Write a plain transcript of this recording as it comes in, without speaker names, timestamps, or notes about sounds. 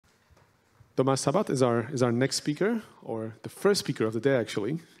Tomás Sabat is our next speaker, or the first speaker of the day,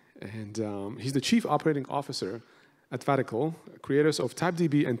 actually. And he's the Chief Operating Officer at Vatical, creators of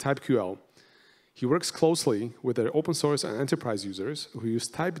TypeDB and TypeQL. He works closely with their open source and enterprise users who use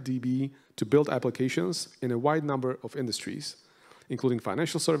TypeDB to build applications in a wide number of industries, including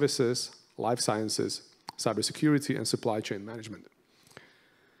financial services, life sciences, cybersecurity, and supply chain management.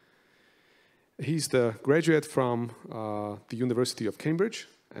 He's the graduate from the University of Cambridge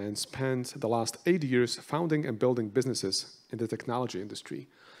and spent the last 8 years founding and building businesses in the technology industry.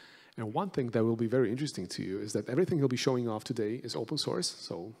 And one thing that will be very interesting to you is that everything he'll be showing off today is open source.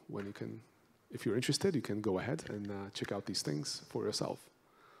 So if you're interested, you can go ahead and check out these things for yourself.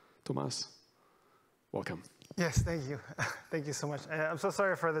 Tomás, welcome. Yes, thank you. Thank you so much. I'm so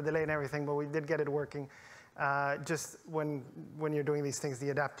sorry for the delay and everything, but we did get it working. Just when you're doing these things, the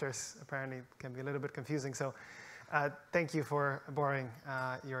adapters apparently can be a little bit confusing. So thank you for borrowing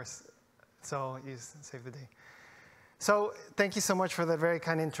yours. So you saved the day. So thank you so much for that very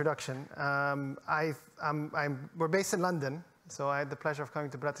kind introduction. We're based in London, so I had the pleasure of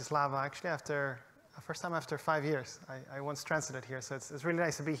coming to Bratislava actually first time after 5 years. I once translated here, so it's really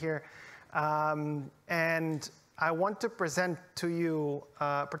nice to be here. And I want to present to you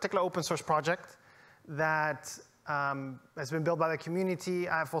a particular open source project that has been built by the community.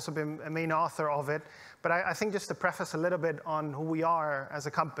 I've also been a main author of it. But I think just to preface a little bit on who we are as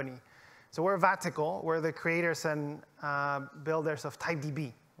a company. So we're Vatical. We're the creators and builders of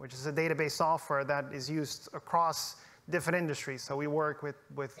TypeDB, which is a database software that is used across different industries. So we work with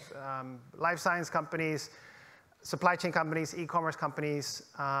life science companies, supply chain companies, e-commerce companies,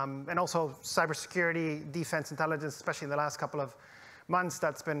 and also cybersecurity, defense, intelligence, especially in the last couple of months.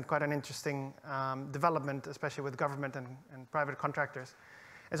 That's been quite an interesting development, especially with government and private contractors.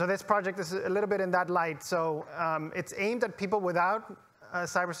 And so this project is a little bit in that light. So it's aimed at people without a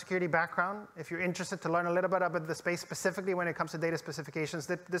cybersecurity background. If you're interested to learn a little bit about the space, specifically when it comes to data specifications,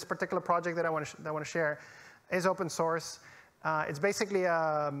 this particular project that I want to share is open source. It's basically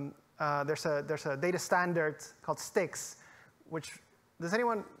there's a data standard called STIX, which is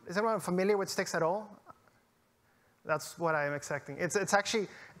anyone familiar with STIX at all? That's what I'm expecting. It's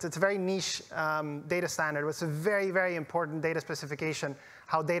a very niche data standard. It's a very, very important data specification,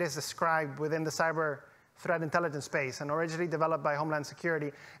 how data is described within the cyber threat intelligence space, and originally developed by Homeland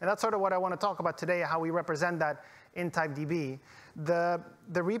Security. And that's sort of what I want to talk about today, how we represent that in TypeDB. The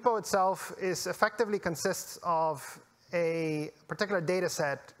repo itself effectively consists of a particular data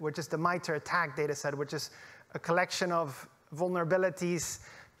set, which is the MITRE ATT&CK data set, which is a collection of vulnerabilities,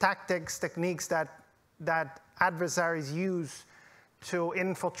 tactics, techniques that adversaries use to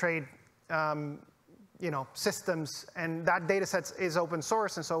infiltrate systems. And that data set is open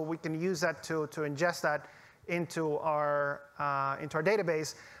source, and so we can use that to ingest that into our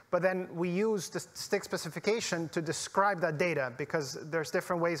database. But then we use the STIX specification to describe that data, because there's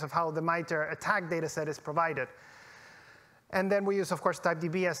different ways of how the MITRE ATT&CK data set is provided. And then we use, of course,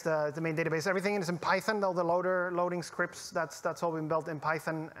 TypeDB as the main database. Everything is in Python, all the loading scripts, that's all been built in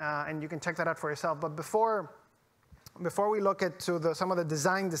Python, and you can check that out for yourself. But before we look at some of the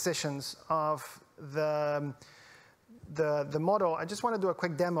design decisions of the model, I just want to do a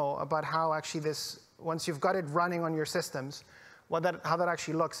quick demo about how actually this, once you've got it running on your systems, how that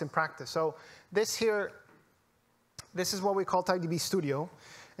actually looks in practice. So this is what we call TypeDB Studio.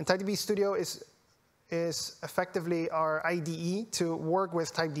 And TypeDB Studio is effectively our IDE to work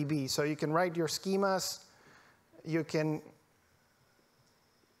with TypeDB. So you can write your schemas, you can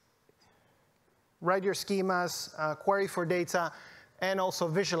write your schemas, query for data, and also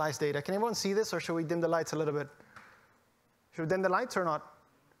visualize data. Can everyone see this, or should we dim the lights a little bit? Should we dim the lights or not?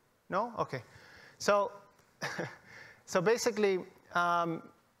 No? OK. So basically,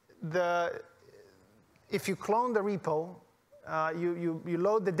 if you clone the repo, you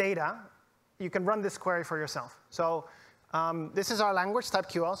load the data, you can run this query for yourself. So this is our language,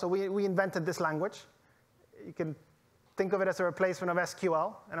 TypeQL. So we invented this language. You can think of it as a replacement of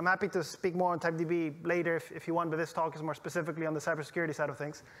SQL. And I'm happy to speak more on TypeDB later if you want, but this talk is more specifically on the cybersecurity side of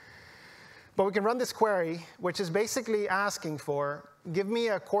things. But we can run this query, which is basically asking for, give me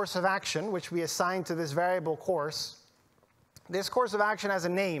a course of action, which we assign to this variable course. This course of action has a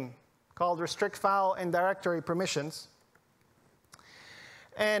name called restrict file and directory permissions.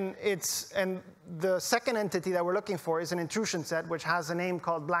 And the second entity that we're looking for is an intrusion set, which has a name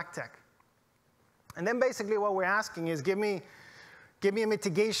called BlackTech. And then basically what we're asking is, give me a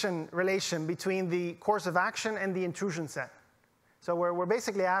mitigation relation between the course of action and the intrusion set. So we're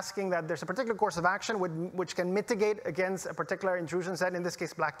basically asking that there's a particular course of action which can mitigate against a particular intrusion set, in this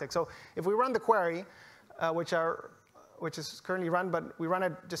case BlackTech. So if we run the query, which is currently run, but we run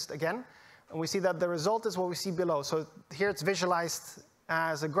it just again, and we see that the result is what we see below. So here it's visualized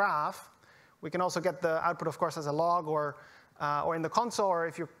as a graph. We can also get the output, of course, as a log or in the console, or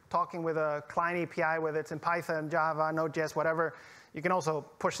if you're talking with a client API, whether it's in Python, Java, Node.js, whatever, you can also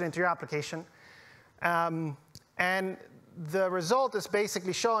push it into your application. And the result is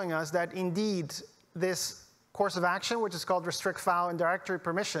basically showing us that indeed this course of action, which is called restrict file and directory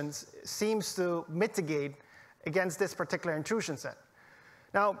permissions, seems to mitigate against this particular intrusion set.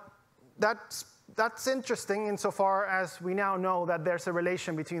 Now, that's interesting insofar as we now know that there's a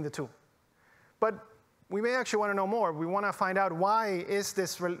relation between the two. But we may actually want to know more. We want to find out why is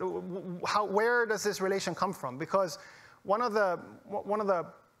this, where does this relation come from? Because one of the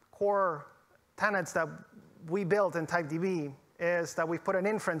core tenets that we built in TypeDB is that we've put an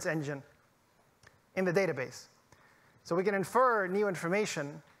inference engine in the database. So we can infer new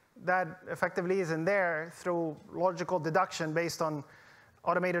information that effectively is in there through logical deduction based on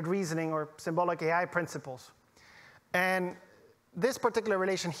automated reasoning or symbolic AI principles. And this particular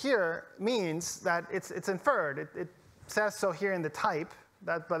relation here means that it's inferred. It says so here in the type,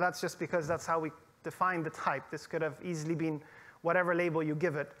 but that's just because that's how we define the type. This could have easily been whatever label you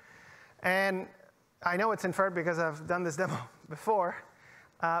give it. And I know it's inferred because I've done this demo before,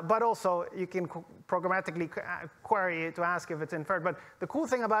 but also you can programmatically query it to ask if it's inferred. But the cool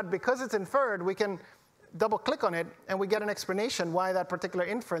thing about because it's inferred, we can double click on it and we get an explanation why that particular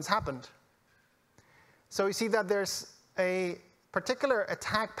inference happened. So you see that there's a particular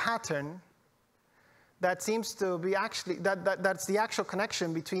attack pattern that seems to be actually, that's the actual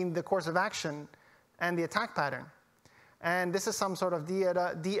connection between the course of action and the attack pattern. And this is some sort of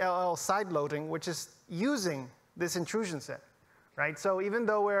DLL sideloading, which is using this intrusion set, right? So even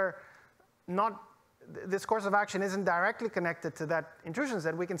though we're not, this course of action isn't directly connected to that intrusion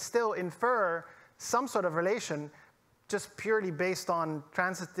set, we can still infer some sort of relation just purely based on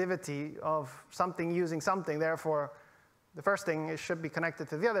transitivity of something using something. Therefore, the first thing is should be connected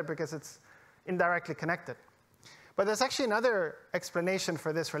to the other because it's indirectly connected. But there's actually another explanation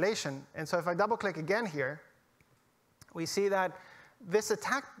for this relation. And so if I double click again here, we see that this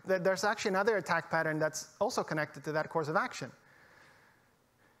attack, that there's actually another attack pattern that's also connected to that course of action.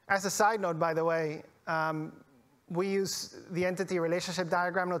 As a side note, by the way, we use the entity relationship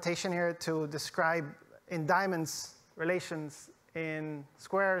diagram notation here to describe in diamonds relations, in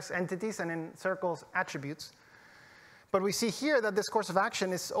squares entities, and in circles attributes. But we see here that this course of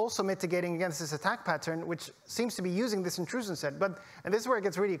action is also mitigating against this attack pattern, which seems to be using this intrusion set. And this is where it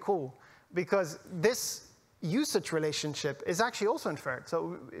gets really cool, because this usage relationship is actually also inferred.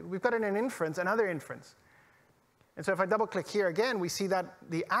 So we've got an inference, another inference. And so if I double click here again, we see that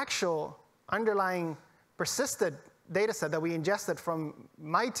the actual underlying persisted data set that we ingested from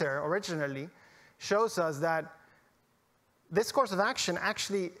MITRE originally shows us that this course of action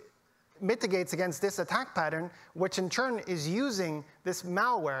actually mitigates against this attack pattern, which in turn is using this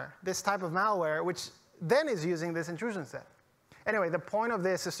malware, this type of malware, which then is using this intrusion set. Anyway, the point of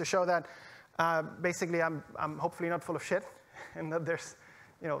this is to show that basically I'm hopefully not full of shit, and that there's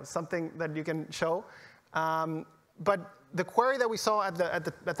something that you can show. But the query that we saw at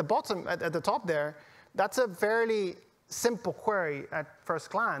the bottom, at the top there, that's a fairly simple query at first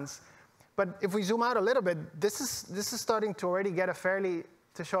glance. But if we zoom out a little bit, this is starting to already get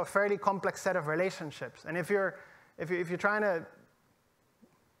to show a fairly complex set of relationships. And if you're trying to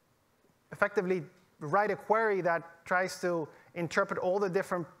effectively write a query that tries to interpret all the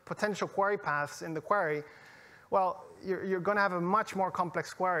different potential query paths in the query, well, you're going to have a much more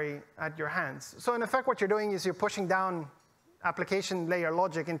complex query at your hands. So in effect, what you're doing is you're pushing down application layer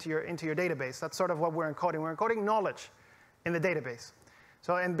logic into your database. That's sort of what we're encoding. We're encoding knowledge in the database.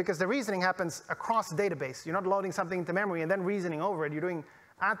 So, and because the reasoning happens across the database, you're not loading something into memory and then reasoning over it. You're doing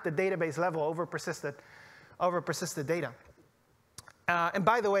at the database level over persisted data. And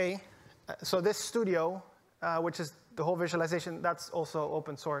by the way, so this studio, which is the whole visualization, that's also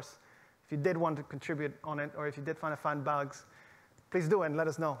open source. If you did want to contribute on it, or if you did find bugs, please do and let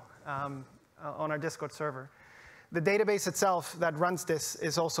us know on our Discord server. The database itself that runs this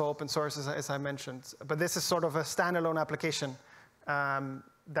is also open source, as I mentioned. But this is sort of a standalone application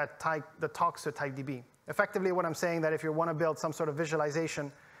that talks to TypeDB. Effectively, what I'm saying that if you want to build some sort of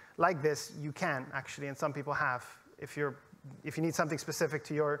visualization like this, you can actually, and some people have, if you need something specific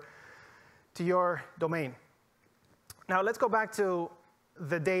to your domain. Now let's go back to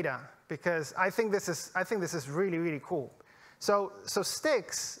the data, because I think this is really, really cool. So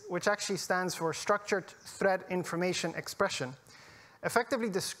STIX, which actually stands for Structured Thread Information Expression, effectively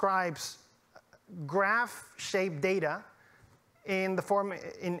describes graph-shaped data in the form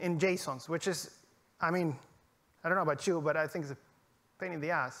in JSONs, which is, I mean, I don't know about you, but I think it's a pain in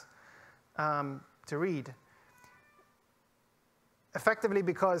the ass. to read. Effectively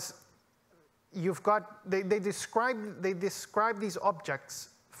because you've got, they describe these objects.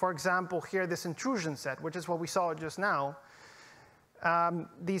 For example, here, this intrusion set, which is what we saw just now.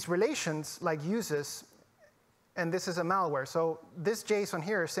 These relations, like uses, and this is a malware. So this JSON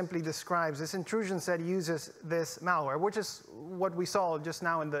here simply describes this intrusion set uses this malware, which is what we saw just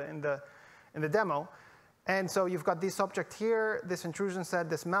now in the demo. And so you've got this object here, this intrusion set,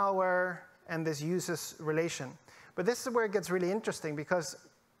 this malware, and this uses relation. But this is where it gets really interesting, because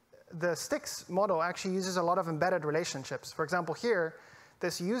the STIX model actually uses a lot of embedded relationships. For example, here,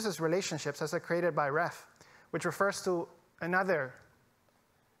 this uses relationships as created by ref, which refers to another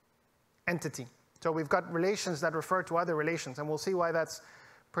entity. So we've got relations that refer to other relations, and we'll see why that's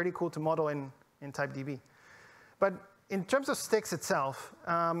pretty cool to model in TypeDB. But in terms of STIX itself,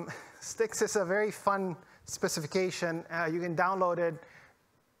 STIX is a very fun specification. You can download it.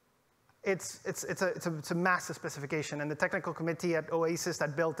 It's a massive specification, and the technical committee at Oasis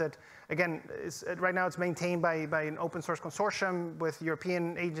that built it, again, right now it's maintained by an open source consortium with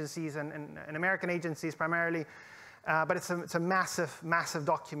European agencies and American agencies primarily, but it's a massive, massive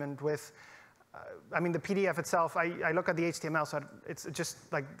document with, I mean, the PDF itself, I look at the HTML, so it's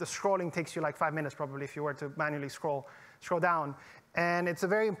just like the scrolling takes you like 5 minutes probably if you were to manually scroll down. And it's a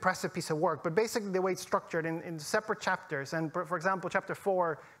very impressive piece of work. But basically, the way it's structured in separate chapters, and for example, chapter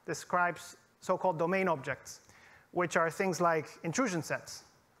 4 describes so-called domain objects, which are things like intrusion sets.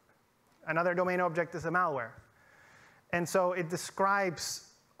 Another domain object is a malware. And so it describes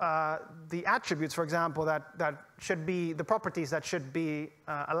the attributes, for example, that should be the properties that should be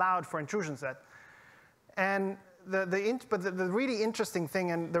allowed for intrusion set. And but the really interesting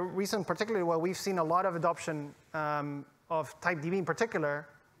thing, and the reason particularly why we've seen a lot of adoption of TypeDB in particular,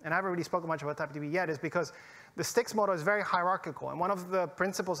 and I haven't really spoken much about TypeDB yet, is because the STIX model is very hierarchical. And one of the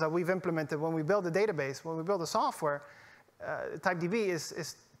principles that we've implemented when we build a database, when we build a software, TypeDB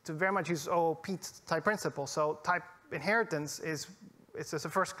is to very much use OOP type principle. So type inheritance is a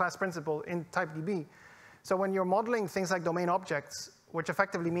first-class principle in TypeDB. So when you're modeling things like domain objects, which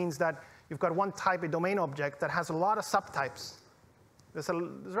effectively means that you've got one type, a domain object, that has a lot of subtypes. There's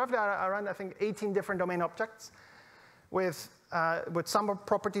roughly around, I think, 18 different domain objects with some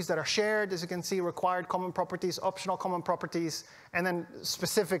properties that are shared, as you can see, required common properties, optional common properties, and then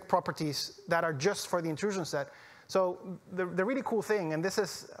specific properties that are just for the intrusion set. So the really cool thing, and this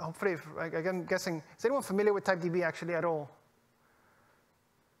is, hopefully, I'm guessing, is anyone familiar with TypeDB actually at all?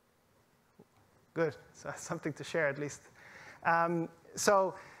 Good, so that's something to share at least.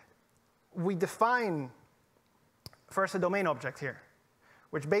 So we define first a domain object here,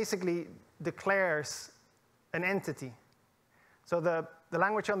 which basically declares an entity. So the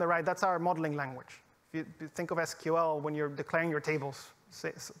language on the right, that's our modeling language. If you think of SQL when you're declaring your tables,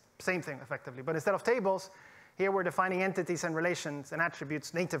 same thing effectively. But instead of tables, here we're defining entities and relations and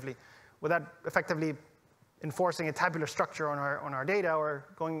attributes natively without effectively enforcing a tabular structure on our data or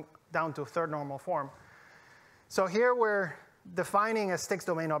going down to a third normal form. So here we're defining a STIX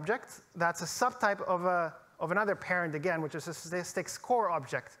domain object. That's a subtype of another parent again, which is a STIX core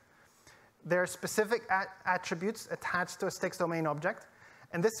object. There are specific attributes attached to a STIX domain object.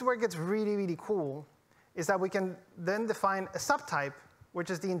 And this is where it gets really, really cool, is that we can then define a subtype, which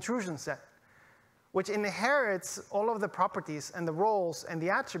is the intrusion set, which inherits all of the properties and the roles and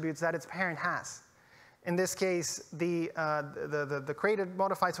the attributes that its parent has. In this case, the created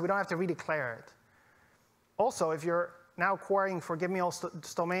modified, so we don't have to redeclare it. Also, if you're now querying for give me all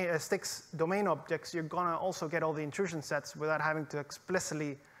STIX domain objects, you're going to also get all the intrusion sets without having to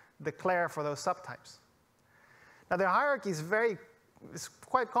explicitly declare for those subtypes. Now, the hierarchy is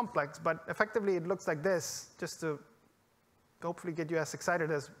quite complex, but effectively it looks like this, just to hopefully get you as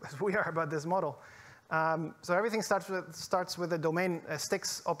excited as we are about this model. So everything starts with a domain, a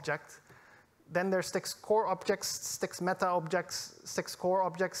STIX object. Then there's STIX core objects, STIX meta objects, STIX core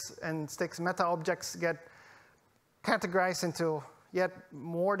objects, and STIX meta objects get categorized into yet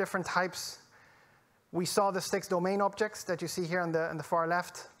more different types. We saw the STIX domain objects that you see here on the far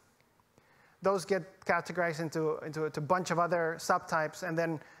left. Those get categorized into a bunch of other subtypes, and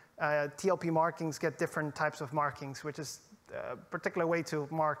then TLP markings get different types of markings, which is a particular way to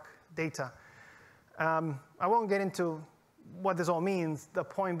mark data. I won't get into what this all means. The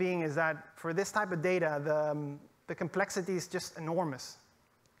point being is that for this type of data, the complexity is just enormous.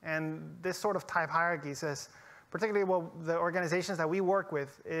 And this sort of type hierarchy says, particularly what the organizations that we work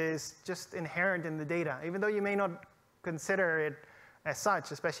with, is just inherent in the data, even though you may not consider it as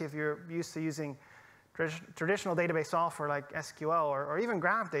such, especially if you're used to using traditional database software like SQL or even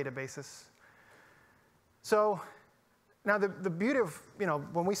graph databases. So Now, the beauty of,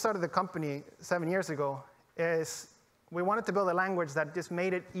 when we started the company 7 years ago is we wanted to build a language that just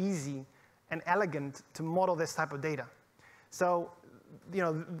made it easy and elegant to model this type of data. So,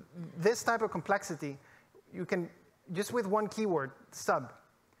 this type of complexity, you can, just with one keyword, sub,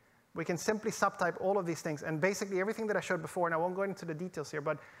 we can simply subtype all of these things. And basically everything that I showed before, and I won't go into the details here,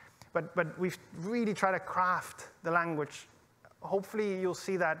 but we've really tried to craft the language. Hopefully you'll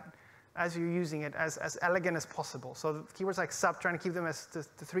see that as you're using it as elegant as possible. So keywords like sub, trying to keep them as to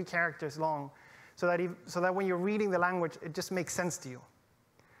 3 characters long, so that when you're reading the language, it just makes sense to you.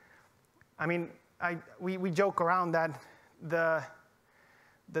 I mean, we joke around that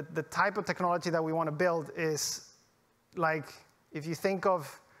the type of technology that we want to build is like, if you think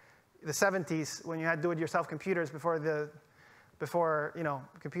of the 70s when you had do-it-yourself computers before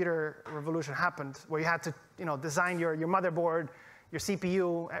computer revolution happened, where you had to design your motherboard, your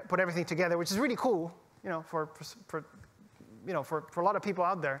CPU, put everything together, which is really cool, for a lot of people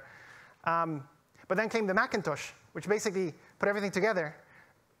out there. But then came the Macintosh, which basically put everything together.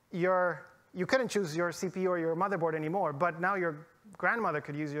 You couldn't choose your CPU or your motherboard anymore, but now your grandmother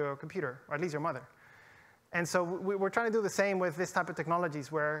could use your computer, or at least your mother. And so we're trying to do the same with this type of technologies,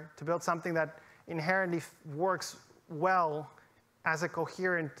 where to build something that inherently works well as a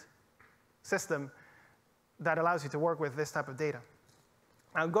coherent system that allows you to work with this type of data.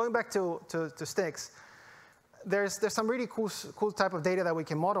 Now, going back to STIX, there's some really cool type of data that we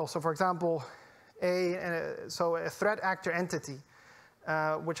can model. So, for example, a threat actor entity,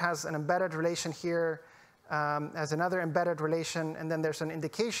 which has an embedded relation here, has another embedded relation, and then there's an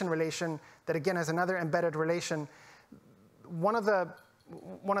indication relation that again has another embedded relation. One of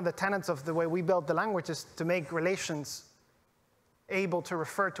the tenets of the way we build the language is to make relations able to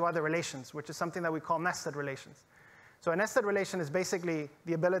refer to other relations, which is something that we call nested relations. So a nested relation is basically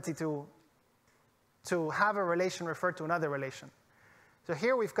the ability to have a relation refer to another relation. So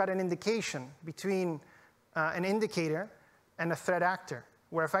here we've got an indication between an indicator and a threat actor,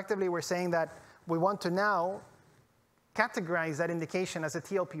 where effectively we're saying that we want to now categorize that indication as a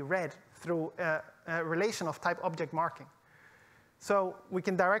TLP read through a relation of type object marking. So we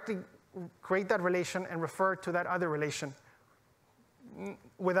can directly create that relation and refer to that other relation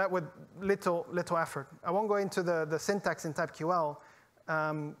with little effort. I won't go into the syntax in TypeQL,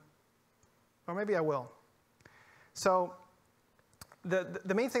 or maybe I will. So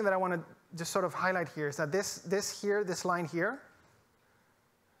the main thing that I want to just sort of highlight here is that this line here,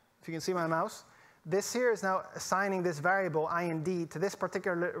 if you can see my mouse, this here is now assigning this variable IND to this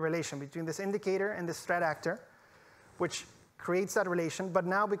particular relation between this indicator and this threat actor, which creates that relation. But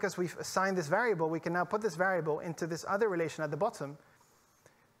now, because we've assigned this variable, we can now put this variable into this other relation at the bottom.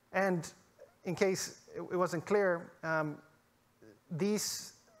 And in case it wasn't clear,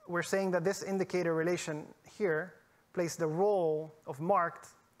 we're saying that this indicator relation here plays the role of marked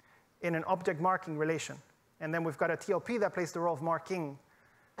in an object marking relation. And then we've got a TLP that plays the role of marking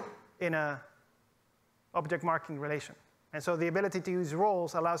in a object marking relation. And so the ability to use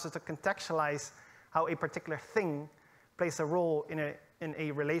roles allows us to contextualize how a particular thing plays a role in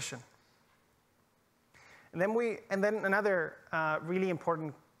a relation. And then another really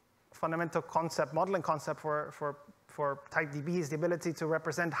important fundamental concept, modeling concept for TypeDB is the ability to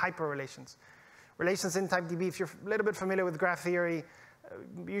represent hyperrelations. Relations in TypeDB, if you're a little bit familiar with graph theory,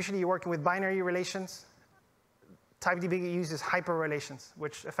 usually you're working with binary relations. TypeDB uses hyperrelations,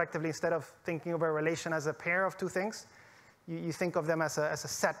 which effectively, instead of thinking of a relation as a pair of two things, you think of them as a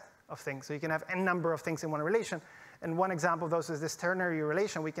set of things. So you can have n number of things in one relation. And one example of those is this ternary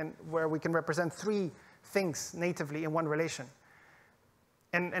relation where we can represent 3 things natively in one relation.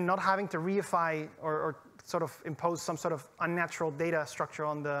 And not having to reify or sort of impose some sort of unnatural data structure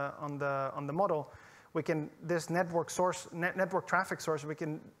on the model, this network traffic source, we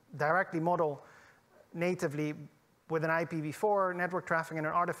can directly model natively with an IPv4 network traffic and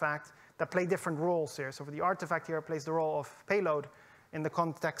an artifact that play different roles here. So for the artifact here, it plays the role of payload in the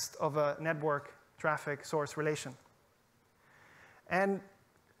context of a network traffic source relation. And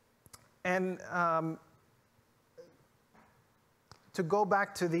to go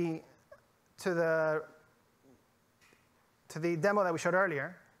back to the demo that we showed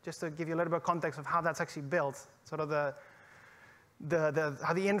earlier, just to give you a little bit of context of how that's actually built, sort of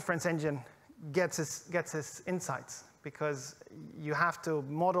how the inference engine gets its insights, because you have to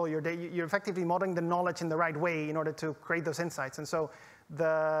model your data. You're effectively modeling the knowledge in the right way in order to create those insights. And so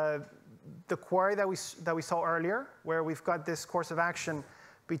the query that we saw earlier, where we've got this course of action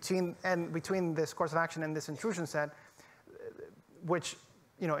between this course of action and this intrusion set, which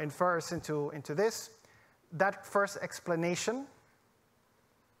infers into this, that first explanation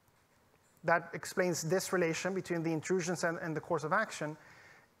that explains this relation between the intrusions and the course of action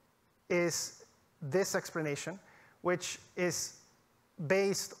is this explanation, which is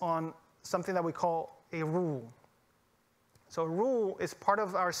based on something that we call a rule. So a rule is part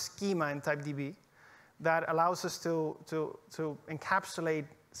of our schema in TypeDB that allows us to encapsulate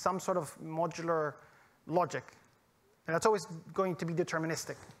some sort of modular logic. And that's always going to be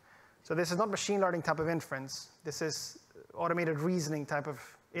deterministic. So this is not machine learning type of inference. This is automated reasoning type of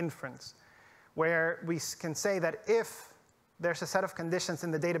inference, where we can say that if there's a set of conditions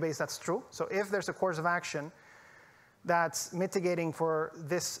in the database that's true, so if there's a course of action that's mitigating for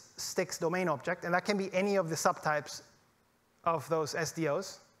this STIX domain object, and that can be any of the subtypes of those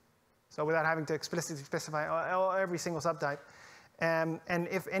SDOs, so without having to explicitly specify every single subtype, and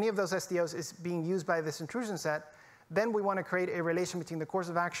if any of those SDOs is being used by this intrusion set, then we want to create a relation between the course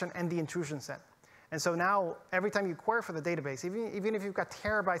of action and the intrusion set. And so now, every time you query for the database, even if you've got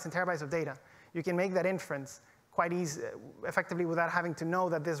terabytes and terabytes of data, you can make that inference quite easy, effectively, without having to know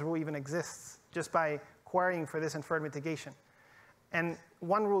that this rule even exists, just by querying for this inferred mitigation. And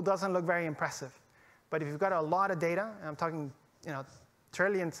one rule doesn't look very impressive. But if you've got a lot of data, and I'm talking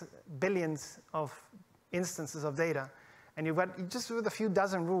trillions, billions of instances of data, and you've got just with a few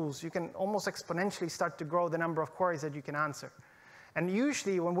dozen rules, you can almost exponentially start to grow the number of queries that you can answer. And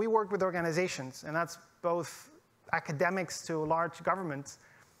usually when we work with organizations, and that's both academics to large governments,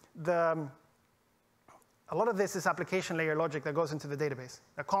 a lot of this is application layer logic that goes into the database.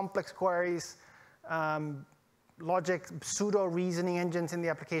 The complex queries, logic, pseudo reasoning engines in the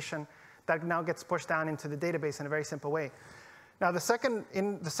application that now gets pushed down into the database in a very simple way. Now, the second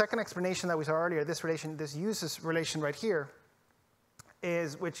explanation that we saw earlier, this uses relation right here,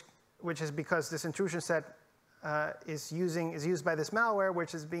 which is because this intrusion set is used by this malware,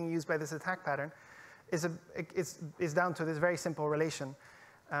 which is being used by this attack pattern, is down to this very simple relation,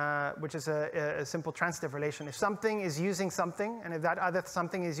 which is a simple transitive relation. If something is using something, and if that other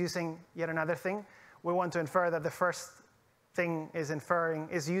something is using yet another thing, we want to infer that the first thing is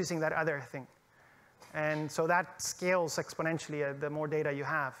using that other thing. And so that scales exponentially the more data you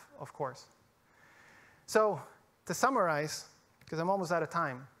have, of course. So to summarize, because I'm almost out of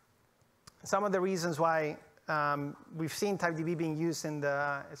time, some of the reasons why we've seen TypeDB being used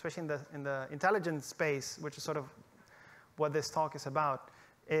especially in the intelligence space, which is sort of what this talk is about,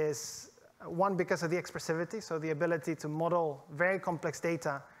 is one, because of the expressivity, so the ability to model very complex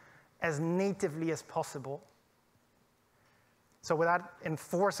data as natively as possible. So without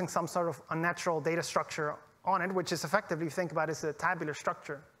enforcing some sort of unnatural data structure on it, which is effectively, if you think about it, is a tabular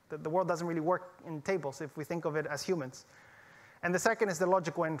structure. The world doesn't really work in tables if we think of it as humans. And the second is the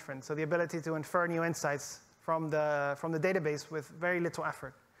logical inference, so the ability to infer new insights from the database with very little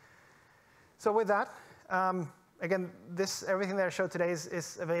effort. So with that, again, everything that I showed today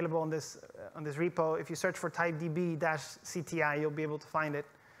is available on this repo. If you search for TypeDB-CTI, you'll be able to find it.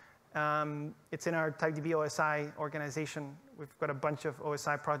 It's in our TypeDB OSI organization. We've got a bunch of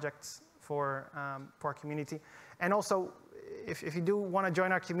OSI projects for our community. And also, if you do want to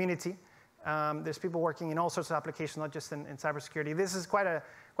join our community, there's people working in all sorts of applications, not just in cybersecurity. This is quite a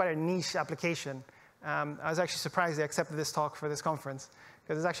niche application. I was actually surprised they accepted this talk for this conference,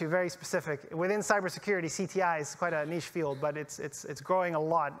 because it's actually very specific. Within cybersecurity, CTI is quite a niche field, but it's growing a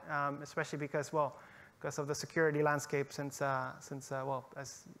lot, especially because of the security landscape since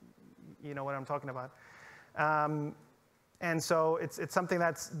as you know what I'm talking about. And so it's something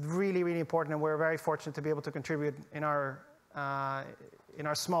that's really, really important, and we're very fortunate to be able to contribute in our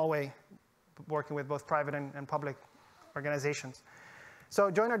small way, working with both private and public organizations. So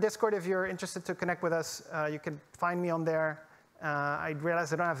join our Discord if you're interested to connect with us. You can find me on there. I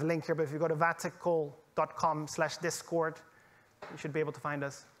realize I don't have the link here, but if you go to vattekol.com/discord, you should be able to find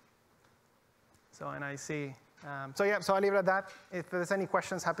us. So, and I see. So I'll leave it at that. If there's any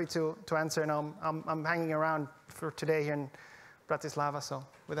questions, happy to answer. And I'm hanging around for today here in Bratislava. So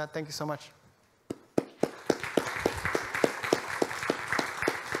with that, thank you so much.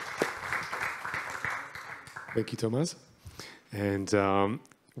 Thank you, Tomás. And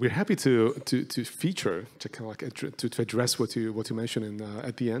we're happy to feature, to kind of like to address what you mentioned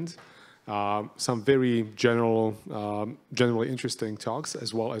at the end. Some very generally interesting talks,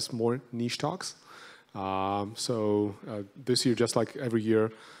 as well as more niche talks. So this year, just like every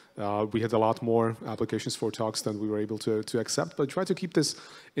year, we had a lot more applications for talks than we were able to accept. But try to keep this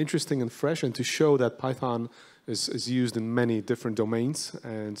interesting and fresh, and to show that Python is used in many different domains,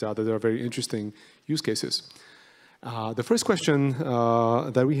 and that there are very interesting use cases. The first question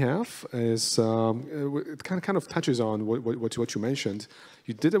that we have is, it kind of touches on what you mentioned.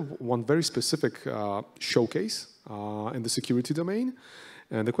 You did one very specific showcase in the security domain,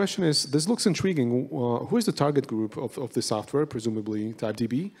 And the question is, this looks intriguing. Who is the target group of the software, presumably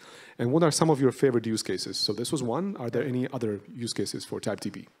TypeDB? And what are some of your favorite use cases? So this was one. Are there any other use cases for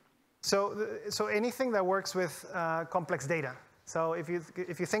TypeDB? So anything that works with complex data. So if you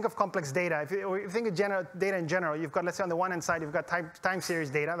think of complex data, or if you think of data in general, you've got, let's say on the one hand side, you've got time series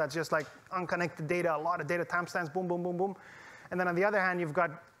data. That's just like unconnected data, a lot of data, timestamps, boom, boom, boom, boom. And then on the other hand, you've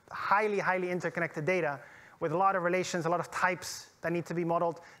got highly, highly interconnected data with a lot of relations, a lot of types that need to be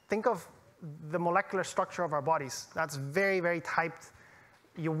modeled. Think of the molecular structure of our bodies. That's very, very typed.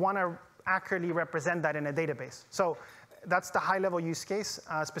 You want to accurately represent that in a database. So that's the high-level use case.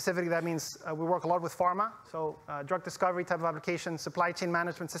 Specifically, that means we work a lot with pharma, so drug discovery type of applications, supply chain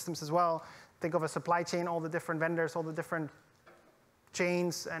management systems as well. Think of a supply chain, all the different vendors, all the different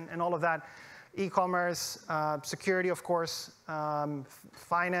chains, and all of that. E-commerce, security, of course,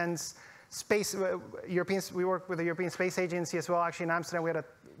 finance, space. Europeans, we work with the European Space Agency as well. Actually, in Amsterdam,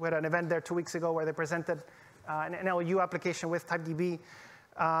 we had an event there 2 weeks ago where they presented an NLU application with TypeDB.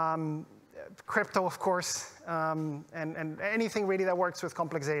 Crypto, of course, and anything really that works with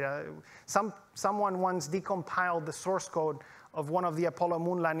complex data. Someone once decompiled the source code of one of the Apollo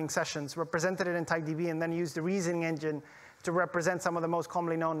moon landing sessions, represented it in TypeDB, and then used the reasoning engine to represent some of the most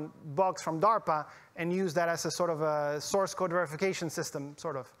commonly known bugs from DARPA and use that as a sort of a source code verification system,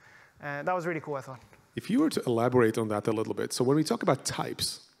 sort of. That was really cool, I thought. If you were to elaborate on that a little bit, so when we talk about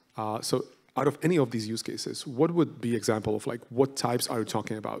types, so out of any of these use cases, what would be example of like what types are you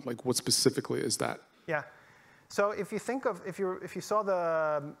talking about? Like what specifically is that? Yeah. So if you think of, if you saw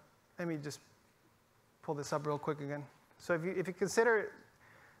the, let me just pull this up real quick again. So if you consider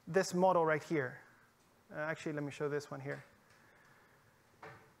this model right here, actually let me show this one here.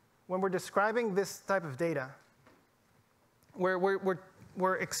 When we're describing this type of data,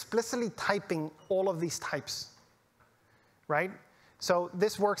 we're explicitly typing all of these types, right? So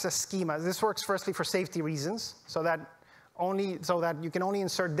this works as schema. This works firstly for safety reasons, so that you can only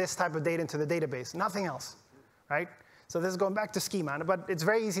insert this type of data into the database, nothing else, right? So this is going back to schema, but it's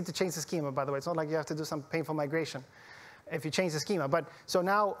very easy to change the schema, by the way. It's not like you have to do some painful migration if you change the schema. But so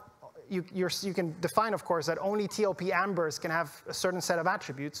now you can define, of course, that only TLP ambers can have a certain set of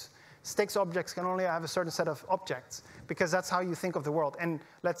attributes. STIX objects can only have a certain set of objects, because that's how you think of the world. And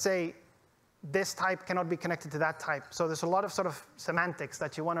let's say this type cannot be connected to that type. So there's a lot of sort of semantics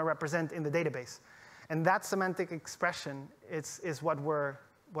that you want to represent in the database. And that semantic expression is what we're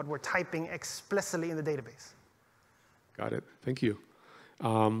typing explicitly in the database. Got it. Thank you.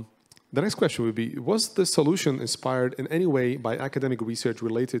 The next question would be, was the solution inspired in any way by academic research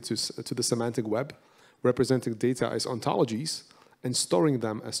related to the semantic web, representing data as ontologies and storing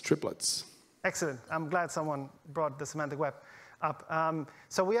them as triplets? Excellent. I'm glad someone brought the semantic web up.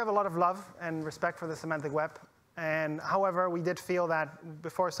 So we have a lot of love and respect for the semantic web. And however, we did feel that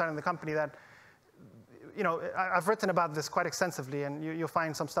before starting the company that, you know, I've written about this quite extensively, and you'll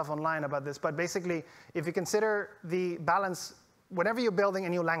find some stuff online about this. But basically, if you consider the balance, whenever you're building a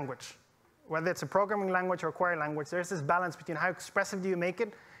new language, whether it's a programming language or a query language, there's this balance between how expressive do you make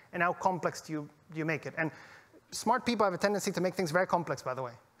it and how complex do you make it. And smart people have a tendency to make things very complex, by the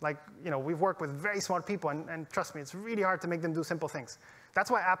way. Like, you know, we've worked with very smart people, and trust me, it's really hard to make them do simple things.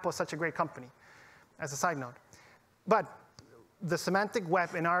 That's why Apple is such a great company, as a side note. But the semantic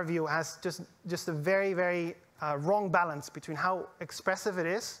web, in our view, has just a very, very wrong balance between how expressive it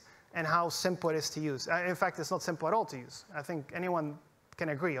is and how simple it is to use. In fact, it's not simple at all to use. I think anyone can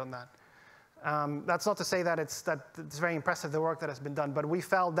agree on that. That's not to say that it's very impressive, the work that has been done, but we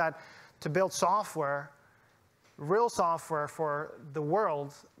felt that to build software, real software for the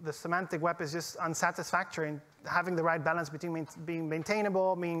world, the semantic web is just unsatisfactory in having the right balance between being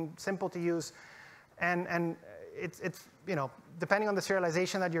maintainable, being simple to use, and it's you know, depending on the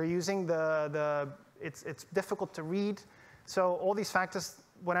serialization that you're using, it's difficult to read. So all these factors,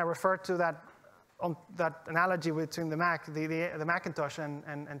 when I refer to that analogy between the Mac, the Macintosh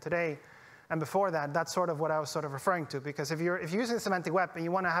and today, and before that, that's sort of what I was sort of referring to. Because if you're using the semantic web and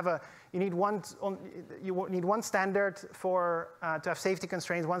you want to have you need one standard for to have safety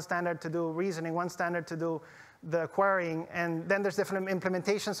constraints, one standard to do reasoning, one standard to do the querying, and then there's different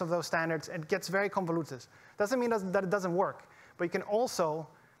implementations of those standards. It gets very convoluted. Doesn't mean that it doesn't work, but you can also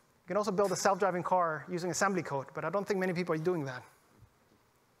build a self-driving car using assembly code. But I don't think many people are doing that.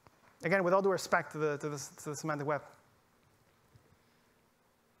 Again, with all due respect to the semantic web.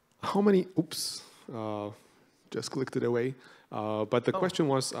 How many, oops, just clicked it away. But the question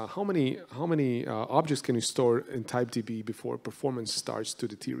was, how many objects can you store in TypeDB before performance starts to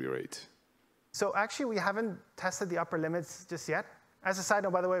deteriorate? So actually, we haven't tested the upper limits just yet. As a side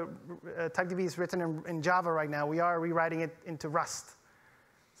note, by the way, TypeDB is written in Java right now. We are rewriting it into Rust.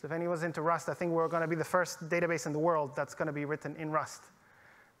 So if anyone's into Rust, I think we're going to be the first database in the world that's going to be written in Rust.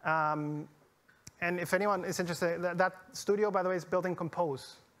 And if anyone is interested, that studio, by the way, is built in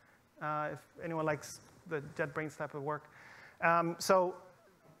Compose. If anyone likes the JetBrains type of work.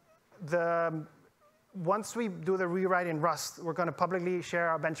 Once we do the rewrite in Rust, we're going to publicly share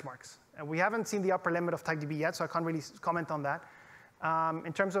our benchmarks. And we haven't seen the upper limit of TypeDB yet, so I can't really comment on that.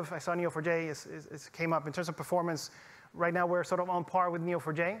 In terms of, I saw Neo4j came up. In terms of performance, right now we're sort of on par with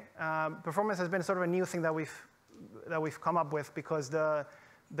Neo4j. Performance has been sort of a new thing that we've come up with because the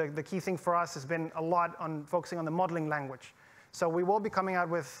key thing for us has been a lot on focusing on the modeling language. So we will be coming out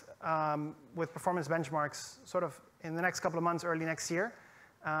with performance benchmarks sort of in the next couple of months, early next year.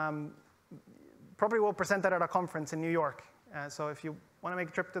 Probably we'll present that at a conference in New York. So if you want to make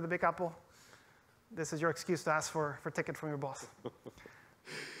a trip to the Big Apple, this is your excuse to ask for a ticket from your boss.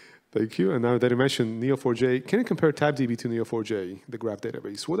 Thank you. And now that you mentioned Neo4j, can you compare TypeDB to Neo4j, the graph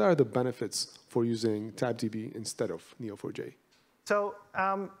database? What are the benefits for using TypeDB instead of Neo4j? So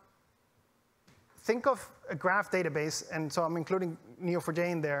think of a graph database, and so I'm including Neo4j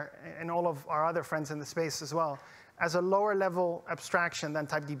in there, and all of our other friends in the space as well, as a lower level abstraction than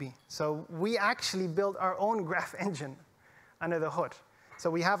TypeDB. So we actually built our own graph engine under the hood. So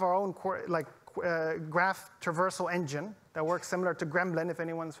we have our own graph traversal engine that works similar to Gremlin, if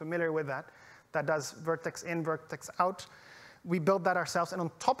anyone's familiar with that, that does vertex in, vertex out. We built that ourselves, and on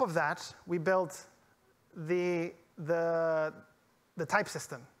top of that, we built the type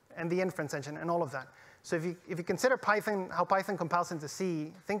system and the inference engine and all of that. So if you consider Python, how Python compiles into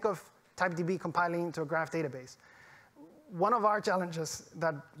C, think of TypeDB compiling into a graph database. One of our challenges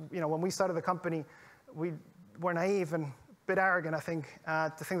that, when we started the company, we were naive and a bit arrogant, I think,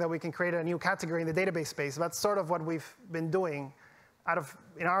 to think that we can create a new category in the database space. That's sort of what we've been doing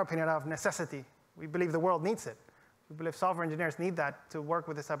in our opinion, out of necessity. We believe the world needs it. We believe software engineers need that to work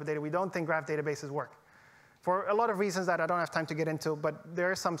with this type of data. We don't think graph databases work. For a lot of reasons that I don't have time to get into, but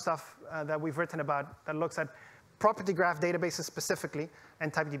there is some stuff that we've written about that looks at property graph databases specifically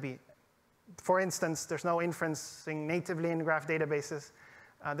and TypeDB. For instance, there's no inferencing natively in graph databases.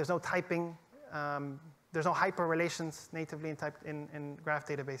 There's no typing. There's no hyperrelations natively in graph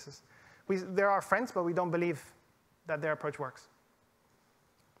databases. They're our friends, but we don't believe that their approach works.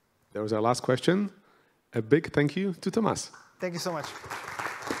 That was our last question. A big thank you to Tomás. Thank you so much.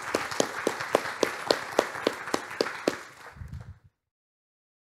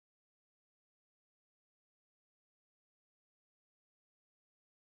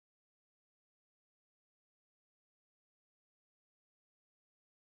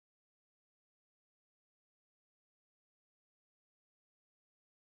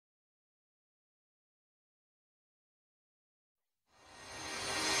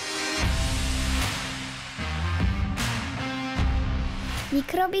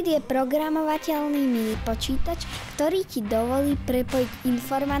 Mikrobit je programovateľný mini počítač, ktorý ti dovolí prepojiť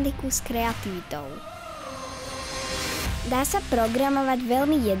informatiku s kreativitou. Dá sa programovať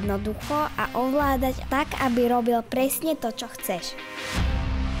veľmi jednoducho a ovládať tak, aby robil presne to, čo chceš.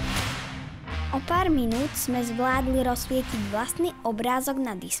 O pár minút sme zvládli rozsvietiť vlastný obrázok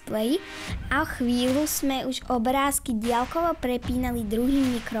na displeji a o chvíľu sme už obrázky diaľkovo prepínali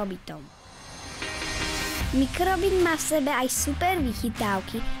druhým mikrobitom. Mikrobit má v sebe aj super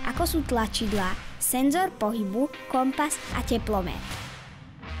vychytávky, ako sú tlačidlá, senzor pohybu, kompas a teplomer.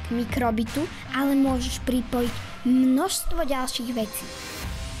 K mikrobitu ale môžeš pripojiť množstvo ďalších vecí.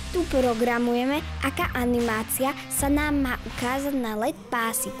 Tu programujeme, aká animácia sa nám má ukázať na LED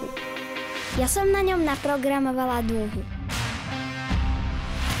pásiku. Ja som na ňom naprogramovala dúhu.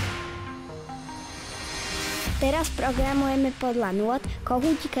 Teraz programujeme podľa nôd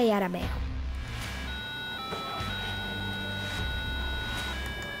kohútika Jarabého.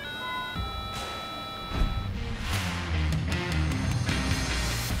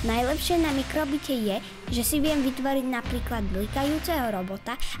 Najlepšie na mikrobite je, že si viem vytvoriť napríklad blikajúceho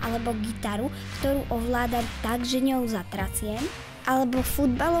robota alebo gitaru, ktorú ovládam tak, že ňou zatraciem, alebo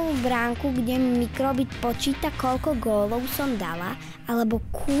futbalovú bránku, kde mi mikrobit počíta, koľko gólov som dala, alebo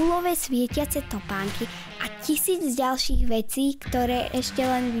kúlové svietiace topánky a 1000 ďalších vecí, ktoré ešte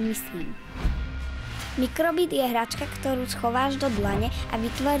len vymyslím. Mikrobit je hračka, ktorú schováš do dlane a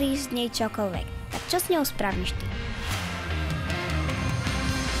vytvoríš z nej čokoľvek. Tak čo s ňou spravíš ty?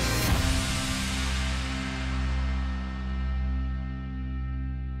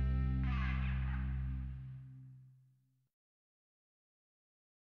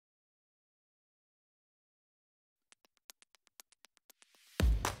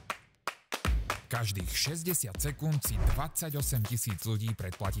 Každých 60 sekúnd si 28 000 ľudí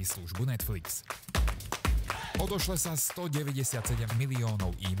predplatí službu Netflix. Odošle sa 197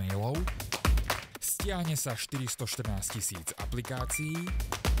 miliónov e-mailov, stiahne sa 414 000 aplikácií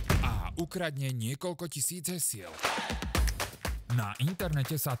a ukradne niekoľko tisíc hesiel. Na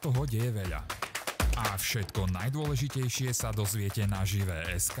internete sa toho deje veľa. A všetko najdôležitejšie sa dozviete na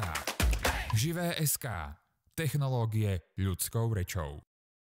Živé.sk. Živé.sk. Technológie ľudskou rečou.